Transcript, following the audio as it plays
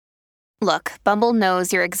Look, Bumble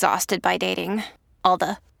knows you're exhausted by dating. All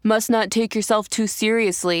the must not take yourself too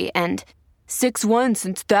seriously and 6'1"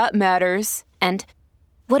 since that matters. And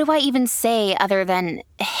what do I even say other than,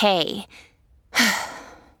 hey?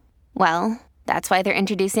 Well, that's why they're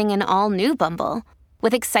introducing an all-new Bumble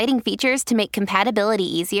with exciting features to make compatibility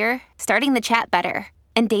easier, starting the chat better,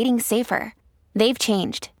 and dating safer. They've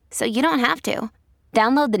changed, so you don't have to.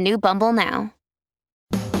 Download the new Bumble now.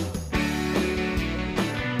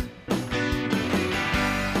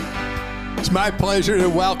 It's my pleasure to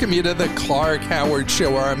welcome you to the Clark Howard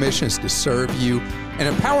Show. Our mission is to serve you and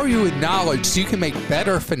empower you with knowledge so you can make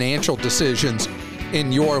better financial decisions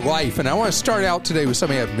in your life. And I want to start out today with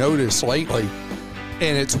something I've noticed lately,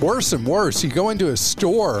 and it's worse and worse. You go into a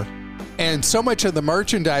store, and so much of the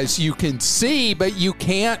merchandise you can see, but you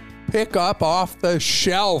can't pick up off the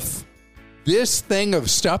shelf. This thing of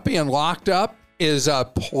stuff being locked up is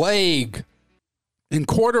a plague. In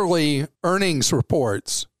quarterly earnings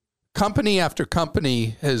reports, company after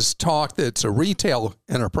company has talked, it's a retail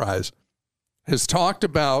enterprise, has talked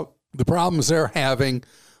about the problems they're having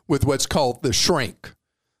with what's called the shrink.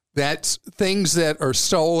 That's things that are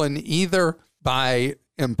stolen either by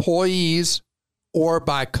employees or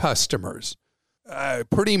by customers.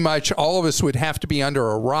 Pretty much all of us would have to be under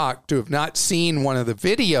a rock to have not seen one of the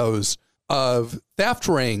videos of theft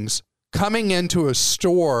rings coming into a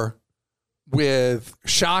store with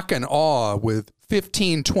shock and awe, with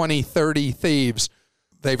 15, 20, 30 thieves.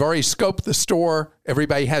 They've already scoped the store.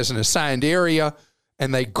 Everybody has an assigned area,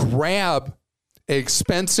 and they grab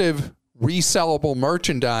expensive resellable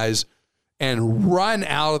merchandise and run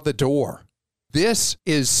out of the door. This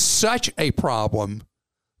is such a problem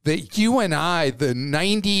that you and I, the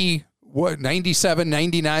 97,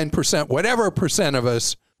 99%, whatever percent of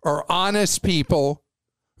us, are honest people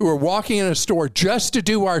who are walking in a store just to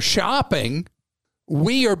do our shopping.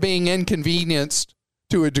 We are being inconvenienced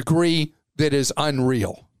to a degree that is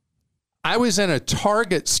unreal. I was in a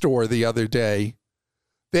Target store the other day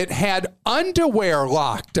that had underwear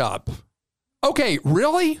locked up. Okay,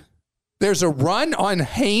 really? There's a run on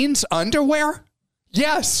Hanes underwear?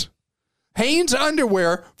 Yes. Hanes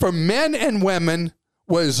underwear for men and women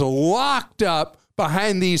was locked up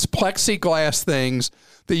behind these plexiglass things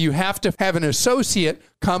that you have to have an associate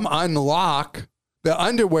come unlock the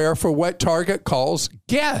underwear for what Target calls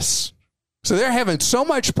guests. So they're having so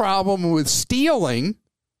much problem with stealing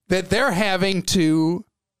that they're having to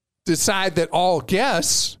decide that all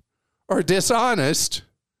guests are dishonest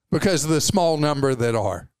because of the small number that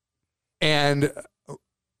are. And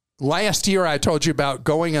last year I told you about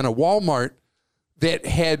going in a Walmart that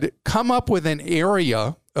had come up with an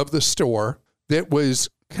area of the store that was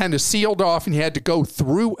kind of sealed off and you had to go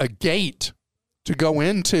through a gate to go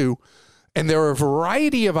into. And there were a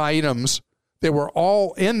variety of items that were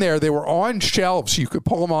all in there. They were on shelves. You could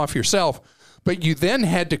pull them off yourself. But you then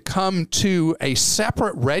had to come to a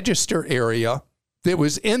separate register area that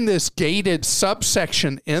was in this gated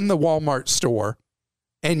subsection in the Walmart store.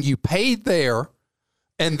 And you paid there.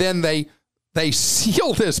 And then they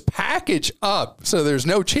seal this package up so there's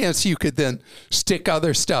no chance you could then stick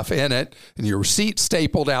other stuff in it and your receipt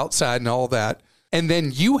stapled outside and all that. And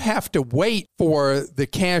then you have to wait for the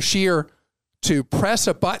cashier to press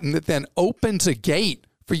a button that then opens a gate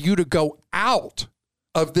for you to go out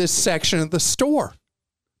of this section of the store.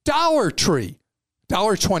 Dollar Tree,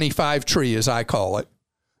 $1.25 Tree as I call it,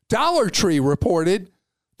 Dollar Tree reported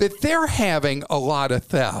that they're having a lot of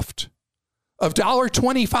theft of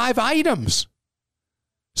 $1.25 items.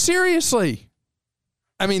 Seriously.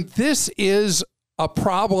 I mean, this is a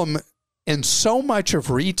problem in so much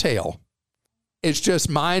of retail. It's just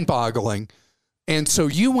mind-boggling. And so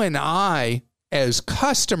you and I, as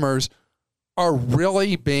customers, are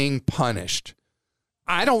really being punished.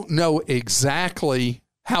 I don't know exactly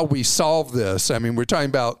how we solve this. I mean, we're talking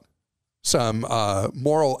about some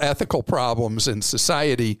moral, ethical problems in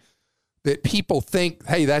society that people think,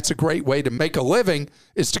 hey, that's a great way to make a living,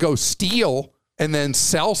 is to go steal and then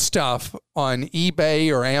sell stuff on eBay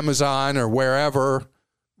or Amazon or wherever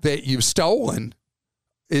that you've stolen.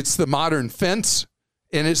 It's the modern fence,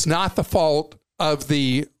 and it's not the fault of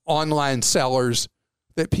the online sellers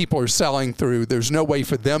that people are selling through. There's no way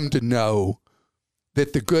for them to know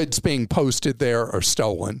that the goods being posted there are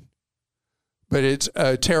stolen. But it's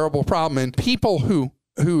a terrible problem. And people who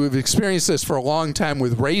have experienced this for a long time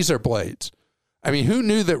with razor blades. I mean, who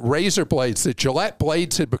knew that razor blades, that Gillette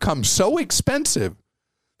blades had become so expensive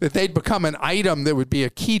that they'd become an item that would be a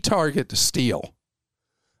key target to steal?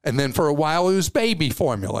 And then for a while, it was baby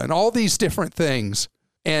formula and all these different things.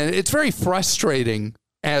 And it's very frustrating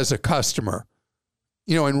as a customer.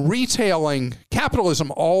 in retailing,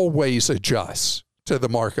 capitalism always adjusts to the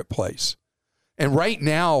marketplace. And right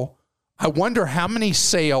now, I wonder how many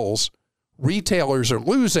sales retailers are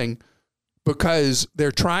losing because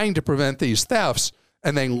they're trying to prevent these thefts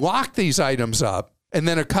and they lock these items up, and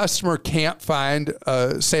then a customer can't find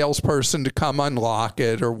a salesperson to come unlock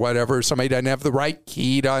it or whatever. Somebody doesn't have the right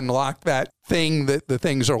key to unlock that thing that the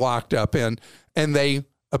things are locked up in, and they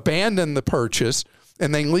abandon the purchase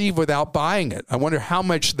and they leave without buying it. I wonder how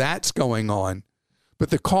much that's going on. But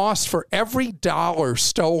the cost for every dollar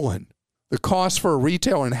stolen, the cost for a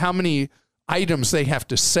retailer and how many items they have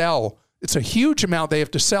to sell, it's a huge amount they have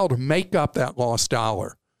to sell to make up that lost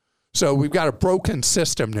dollar. So we've got a broken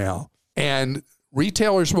system now, and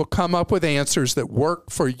retailers will come up with answers that work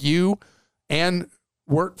for you and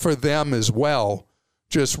work for them as well.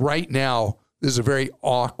 Just right now, this is a very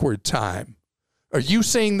awkward time. Are you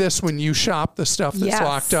seeing this when you shop the stuff that's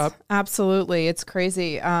locked up? Absolutely. It's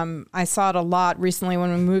crazy. I saw it a lot recently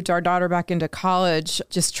when we moved our daughter back into college,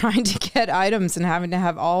 just trying to get items and having to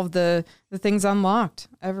have all of the things unlocked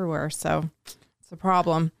everywhere. So it's a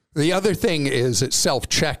problem. The other thing is at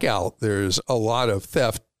self-checkout, there's a lot of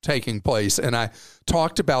theft taking place. And I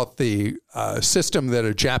talked about the system that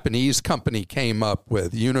a Japanese company came up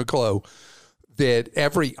with, Uniqlo, that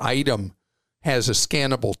every item has a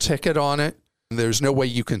scannable ticket on it. There's no way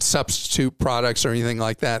you can substitute products or anything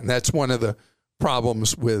like that. And that's one of the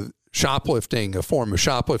problems with shoplifting, a form of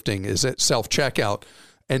shoplifting, is at self-checkout.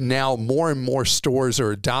 And now more and more stores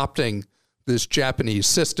are adopting this Japanese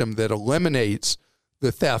system that eliminates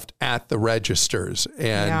the theft at the registers.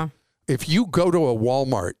 And if you go to a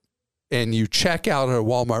Walmart and you check out at a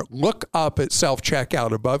Walmart, look up at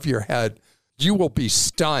self-checkout above your head, you will be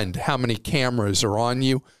stunned how many cameras are on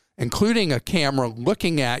you, including a camera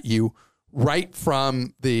looking at you right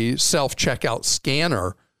from the self-checkout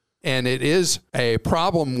scanner. And it is a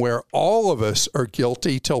problem where all of us are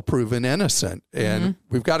guilty till proven innocent. And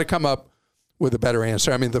we've got to come up with a better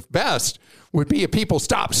answer. I mean, the best would be if people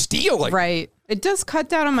stop stealing. Right. It does cut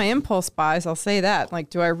down on my impulse buys. I'll say that. Like,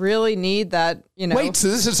 do I really need that? Wait, so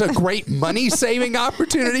this is a great money-saving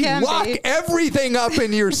opportunity? Lock everything up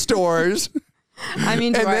in your stores. I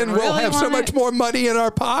mean, and then we'll have so much more money in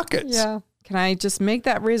our pockets. Yeah. Can I just make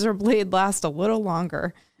that razor blade last a little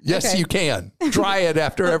longer? Yes, you can. Try it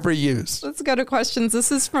after every use. Let's go to questions.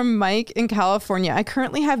 This is from Mike in California. I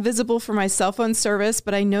currently have Visible for my cell phone service,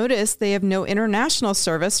 but I noticed they have no international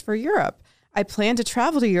service for Europe. I plan to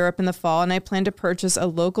travel to Europe in the fall, and I plan to purchase a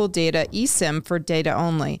local data eSIM for data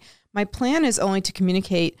only. My plan is only to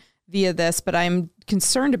communicate via this, but I'm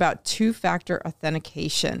concerned about two-factor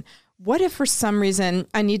authentication. What if for some reason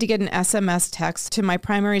I need to get an SMS text to my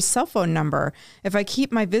primary cell phone number? If I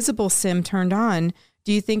keep my Visible SIM turned on,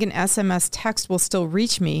 do you think an SMS text will still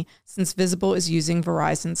reach me since Visible is using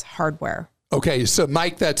Verizon's hardware? Okay, so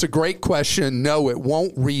Mike, that's a great question. No, it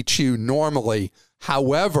won't reach you normally.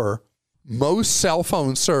 However, most cell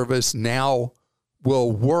phone service now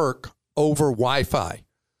will work over Wi-Fi.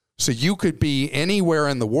 So you could be anywhere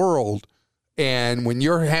in the world, and when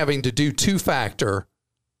you're having to do two-factor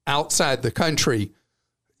outside the country,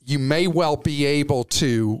 you may well be able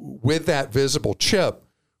to, with that Visible chip,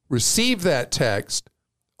 receive that text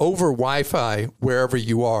over Wi-Fi wherever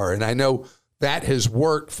you are. And I know that has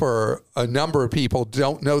worked for a number of people.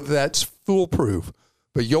 Don't know that that's foolproof,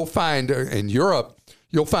 but you'll find in Europe,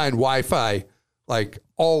 you'll find Wi-Fi like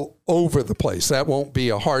all over the place. That won't be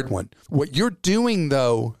a hard one. What you're doing,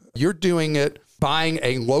 though, you're doing it buying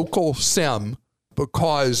a local SIM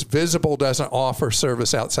because Visible doesn't offer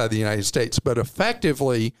service outside the United States. But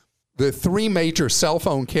effectively, the three major cell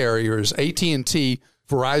phone carriers, AT&T,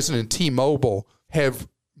 Verizon, and T-Mobile, have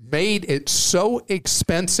made it so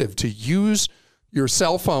expensive to use your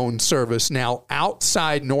cell phone service now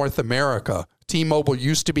outside North America. T-Mobile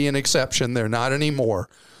used to be an exception. They're not anymore.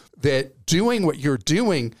 That doing what you're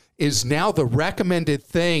doing is now the recommended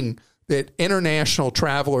thing that international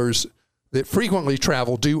travelers that frequently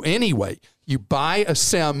travel do anyway. You buy a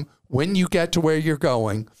SIM when you get to where you're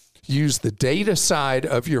going. Use the data side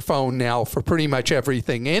of your phone now for pretty much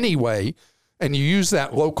everything anyway, and you use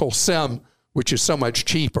that local SIM, which is so much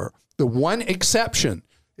cheaper. The one exception,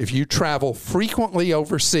 if you travel frequently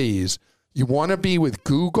overseas, you want to be with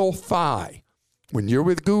Google Fi. When you're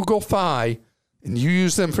with Google Fi and you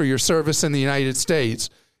use them for your service in the United States,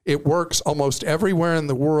 it works almost everywhere in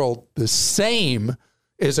the world the same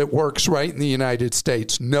as it works right in the United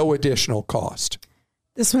States, no additional cost.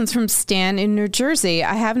 This one's from Stan in New Jersey.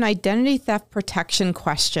 I have an identity theft protection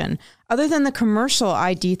question. Other than the commercial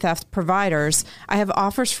ID theft providers, I have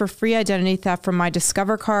offers for free identity theft from my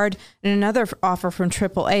Discover card and another offer from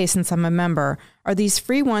AAA since I'm a member. Are these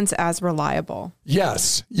free ones as reliable?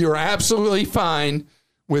 Yes, you're absolutely fine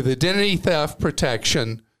with identity theft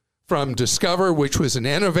protection from Discover, which was an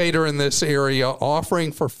innovator in this area,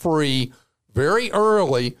 offering for free very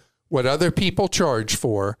early what other people charge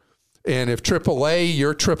for. And if AAA,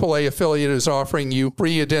 your AAA affiliate, is offering you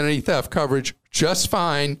free identity theft coverage, just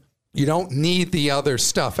fine. You don't need the other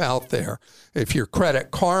stuff out there. If you're Credit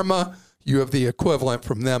Karma, you have the equivalent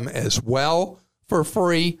from them as well for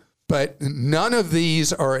free. But none of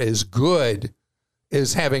these are as good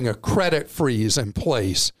as having a credit freeze in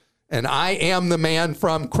place. And I am the man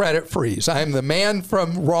from Credit Freeze. I am the man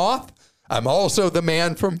from Roth. I'm also the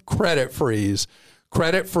man from Credit Freeze.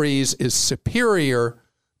 Credit Freeze is superior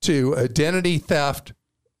to identity theft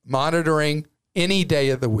monitoring any day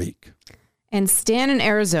of the week. And Stan in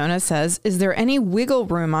Arizona says, is there any wiggle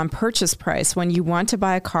room on purchase price when you want to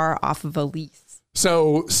buy a car off of a lease?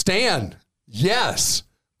 So, Stan, yes,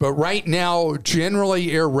 but right now,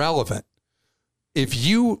 generally irrelevant. If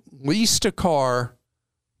you leased a car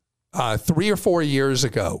 3 or 4 years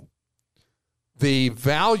ago, the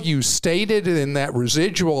value stated in that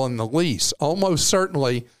residual in the lease almost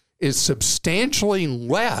certainly is substantially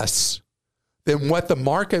less than what the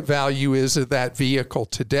market value is of that vehicle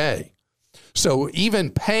today. So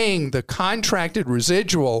even paying the contracted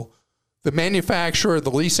residual, the manufacturer,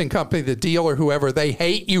 the leasing company, the dealer, whoever, they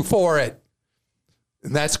hate you for it.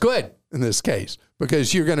 And that's good in this case,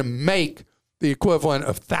 because you're going to make the equivalent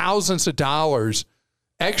of thousands of dollars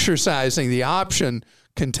exercising the option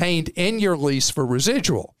contained in your lease for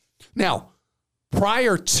residual. Now,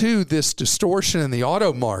 prior to this distortion in the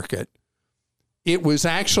auto market, it was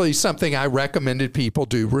actually something I recommended people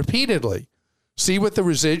do repeatedly. See what the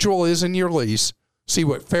residual is in your lease, see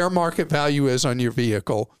what fair market value is on your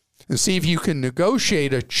vehicle, and see if you can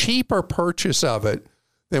negotiate a cheaper purchase of it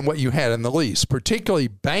than what you had in the lease. Particularly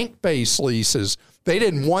bank-based leases, they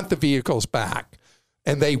didn't want the vehicles back,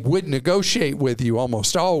 and they would negotiate with you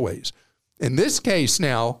almost always. In this case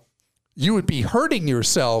now, you would be hurting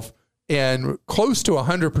yourself in close to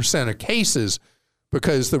 100% of cases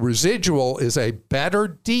because the residual is a better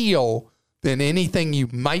deal than anything you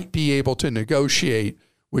might be able to negotiate,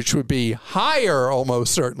 which would be higher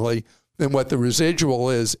almost certainly than what the residual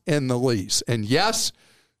is in the lease. And yes,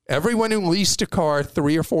 everyone who leased a car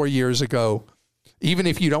 3 or 4 years ago, even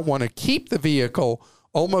if you don't want to keep the vehicle,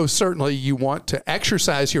 almost certainly you want to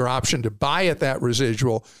exercise your option to buy at that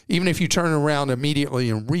residual, even if you turn around immediately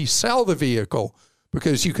and resell the vehicle,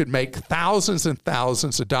 because you could make thousands and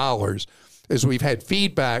thousands of dollars, as we've had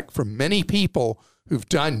feedback from many people who've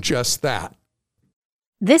done just that.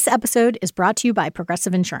 This episode is brought to you by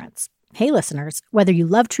Progressive Insurance. Hey, listeners, whether you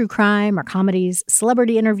love true crime or comedies,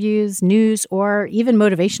 celebrity interviews, news, or even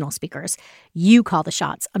motivational speakers, you call the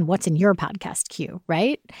shots on what's in your podcast queue,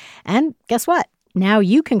 right? And guess what? Now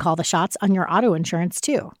you can call the shots on your auto insurance,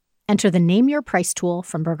 too. Enter the Name Your Price tool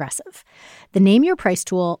from Progressive. The Name Your Price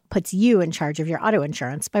tool puts you in charge of your auto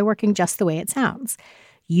insurance by working just the way it sounds.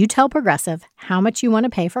 You tell Progressive how much you want to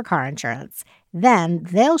pay for car insurance. Then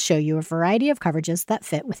they'll show you a variety of coverages that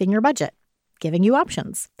fit within your budget, giving you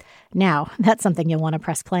options. Now, that's something you'll want to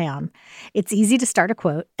press play on. It's easy to start a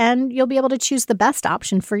quote, and you'll be able to choose the best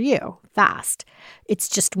option for you fast. It's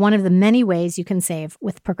just one of the many ways you can save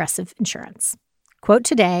with Progressive Insurance. Quote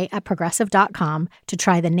today at Progressive.com to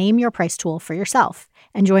try the Name Your Price tool for yourself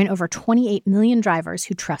and join over 28 million drivers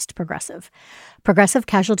who trust Progressive. Progressive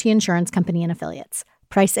Casualty Insurance Company and Affiliates.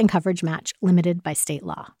 Price and coverage match limited by state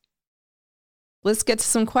law. Let's get to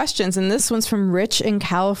some questions. And this one's from Rich in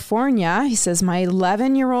California. He says, my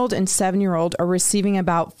 11-year-old and 7-year-old are receiving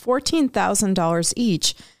about $14,000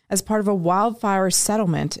 each as part of a wildfire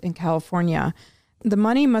settlement in California. The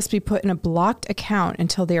money must be put in a blocked account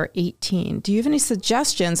until they are 18. Do you have any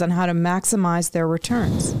suggestions on how to maximize their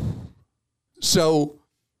returns? So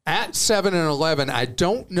at 7 and 11, I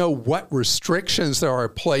don't know what restrictions there are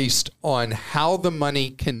placed on how the money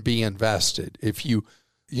can be invested. If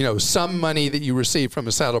some money that you receive from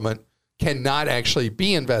a settlement cannot actually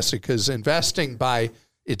be invested, because investing by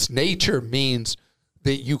its nature means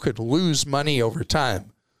that you could lose money over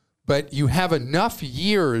time. But you have enough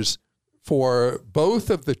years for both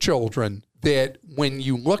of the children that when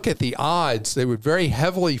you look at the odds, they would very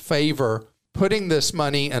heavily favor putting this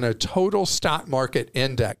money in a total stock market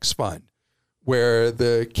index fund where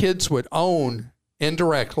the kids would own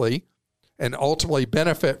indirectly and ultimately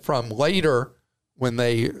benefit from later when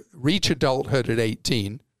they reach adulthood at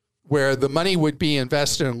 18, where the money would be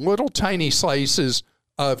invested in little tiny slices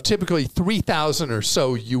of typically 3,000 or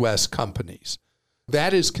so U.S. companies.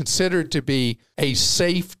 That is considered to be a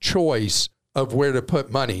safe choice of where to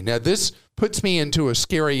put money. Now, this puts me into a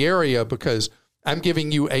scary area because I'm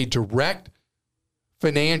giving you a direct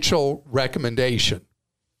financial recommendation.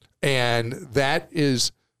 And that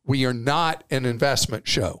is, we are not an investment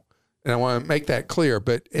show. And I want to make that clear.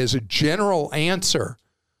 But as a general answer,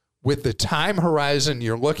 with the time horizon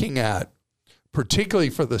you're looking at,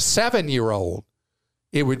 particularly for the 7-year-old,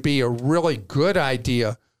 it would be a really good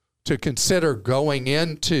idea to consider going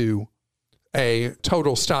into a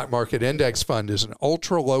total stock market index fund as an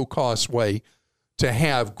ultra low cost way to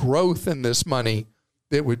have growth in this money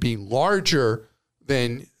that would be larger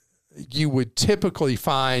than you would typically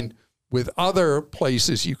find with other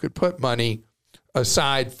places you could put money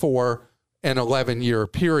aside for an 11-year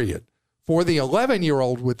period. For the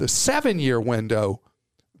 11-year-old with the 7-year window,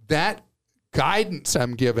 that guidance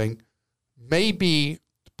I'm giving may be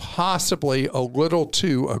possibly a little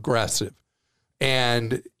too aggressive.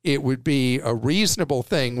 And it would be a reasonable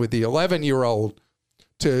thing with the 11-year-old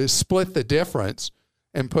to split the difference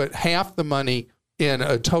and put half the money in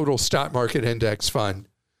a total stock market index fund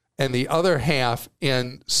and the other half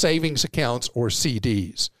in savings accounts or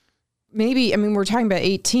CDs. Maybe, I mean, we're talking about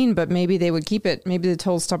 18, but maybe they would keep it. Maybe the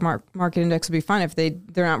total stock market index would be fine if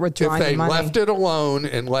they're not withdrawing the money. If they left it alone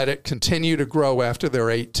and let it continue to grow after they're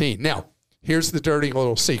 18. Now, here's the dirty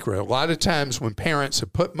little secret. A lot of times when parents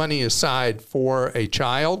have put money aside for a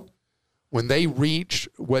child, when they reach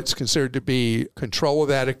what's considered to be control of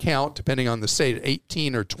that account, depending on the state,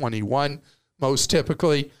 18 or 21, most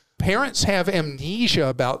typically, parents have amnesia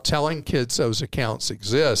about telling kids those accounts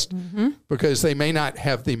exist because they may not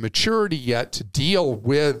have the maturity yet to deal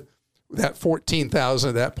with that $14,000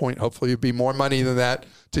 at that point. Hopefully it'd be more money than that,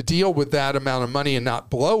 to deal with that amount of money and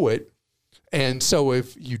not blow it. And so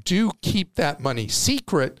if you do keep that money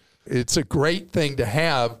secret, it's a great thing to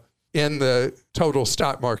have in the total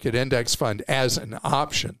stock market index fund as an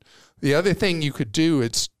option. The other thing you could do,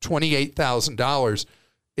 it's $28,000.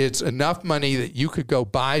 It's enough money that you could go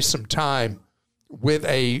buy some time with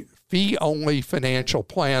a fee-only financial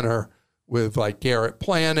planner with like Garrett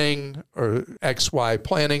Planning or XY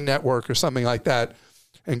Planning Network or something like that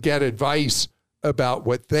and get advice about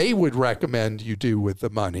what they would recommend you do with the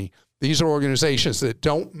money. These are organizations that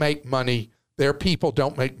don't make money. Their people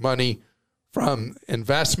don't make money from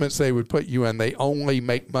investments they would put you in. They only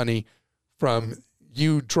make money from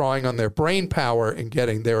you drawing on their brain power and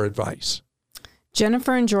getting their advice.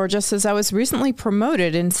 Jennifer in Georgia says, I was recently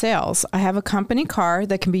promoted in sales. I have a company car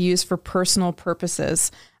that can be used for personal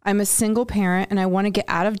purposes. I'm a single parent and I want to get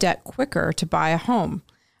out of debt quicker to buy a home.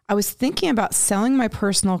 I was thinking about selling my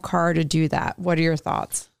personal car to do that. What are your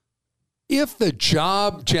thoughts? If the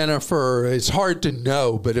job, Jennifer, it's hard to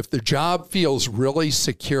know, but if the job feels really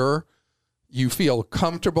secure, you feel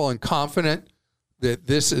comfortable and confident that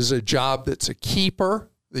this is a job that's a keeper,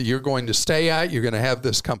 that you're going to stay at, you're going to have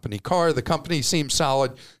this company car, the company seems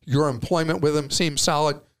solid, your employment with them seems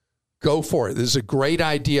solid, go for it. This is a great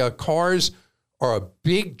idea. Cars are a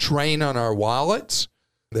big drain on our wallets.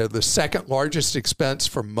 They're the second largest expense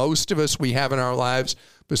for most of us we have in our lives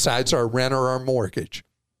besides our rent or our mortgage.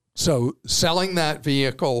 So selling that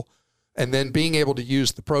vehicle and then being able to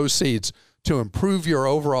use the proceeds to improve your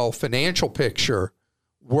overall financial picture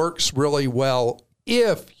works really well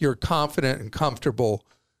if you're confident and comfortable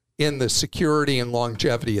in the security and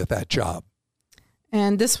longevity of that job.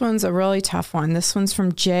 And this one's a really tough one. This one's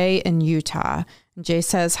from Jay in Utah. And Jay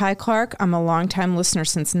says, hi, Clark. I'm a longtime listener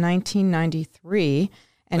since 1993.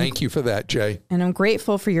 Thank you for that, Jay. And I'm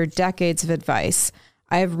grateful for your decades of advice.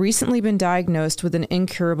 I have recently been diagnosed with an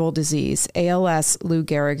incurable disease, ALS, Lou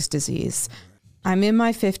Gehrig's disease. I'm in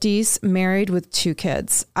my 50s, married with 2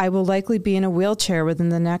 kids. I will likely be in a wheelchair within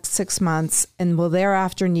the next 6 months and will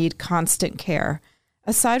thereafter need constant care.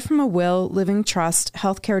 Aside from a will, living trust,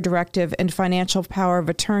 healthcare directive, and financial power of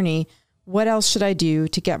attorney, what else should I do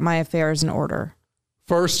to get my affairs in order?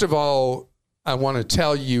 First of all, I want to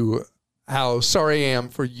tell you how sorry I am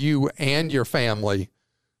for you and your family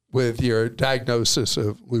with your diagnosis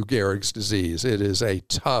of Lou Gehrig's disease. It is a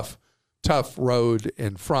tough road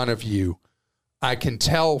in front of you. I can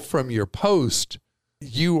tell from your post,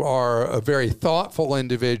 you are a very thoughtful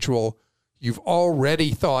individual. You've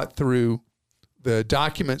already thought through the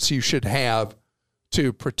documents you should have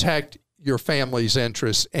to protect your family's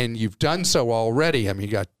interests, and you've done so already. I mean,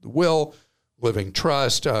 you got the will, living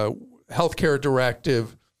trust, healthcare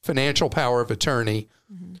directive, financial power of attorney.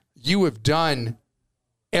 Mm-hmm. You have done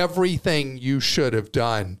everything you should have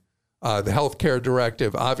done. The healthcare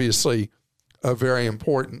directive, obviously, a very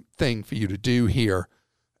important thing for you to do here.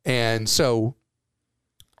 And so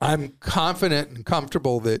I'm confident and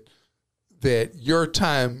comfortable that your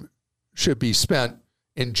time should be spent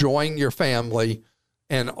enjoying your family.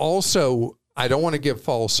 And also, I don't want to give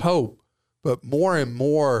false hope, but more and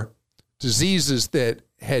more diseases that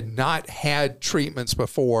had not had treatments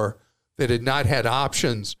before, that had not had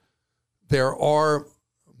options, there are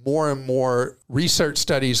more and more research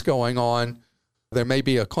studies going on. There may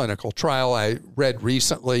be a clinical trial I read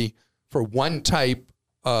recently for one type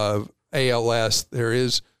of ALS. There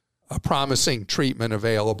is a promising treatment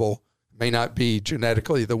available. It may not be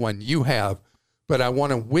genetically the one you have, but I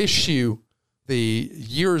want to wish you the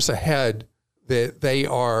years ahead that they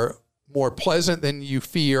are more pleasant than you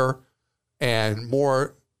fear and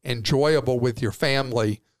more enjoyable with your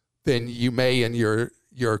family than you may in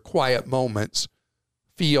your quiet moments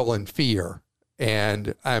feel and fear.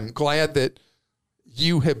 And I'm glad that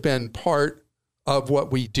you have been part of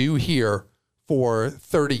what we do here for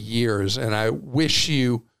 30 years. And I wish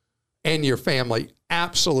you and your family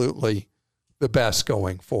absolutely the best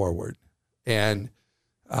going forward. And,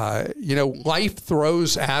 life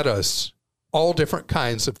throws at us all different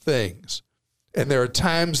kinds of things. And there are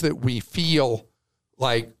times that we feel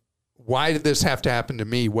like, why did this have to happen to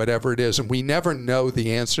me, whatever it is? And we never know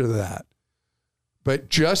the answer to that. But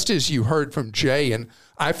just as you heard from Jay, and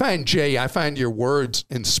I find your words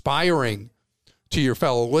inspiring to your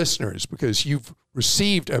fellow listeners because you've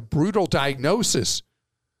received a brutal diagnosis,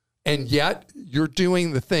 and yet you're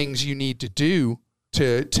doing the things you need to do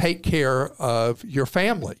to take care of your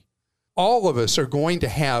family. All of us are going to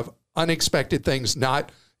have unexpected things,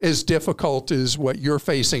 not as difficult as what you're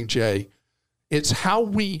facing, Jay. It's how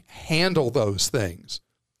we handle those things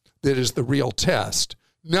that is the real test.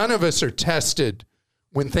 None of us are tested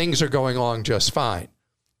when things are going along just fine.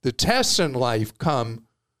 The tests in life come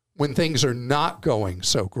when things are not going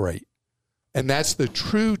so great. And that's the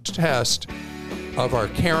true test of our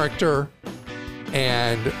character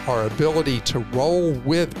and our ability to roll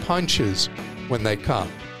with punches when they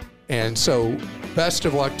come. And so best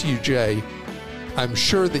of luck to you, Jay. I'm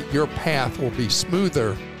sure that your path will be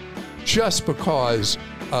smoother just because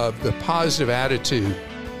of the positive attitude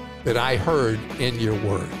that I heard in your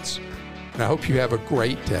words. And I hope you have a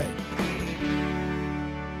great day.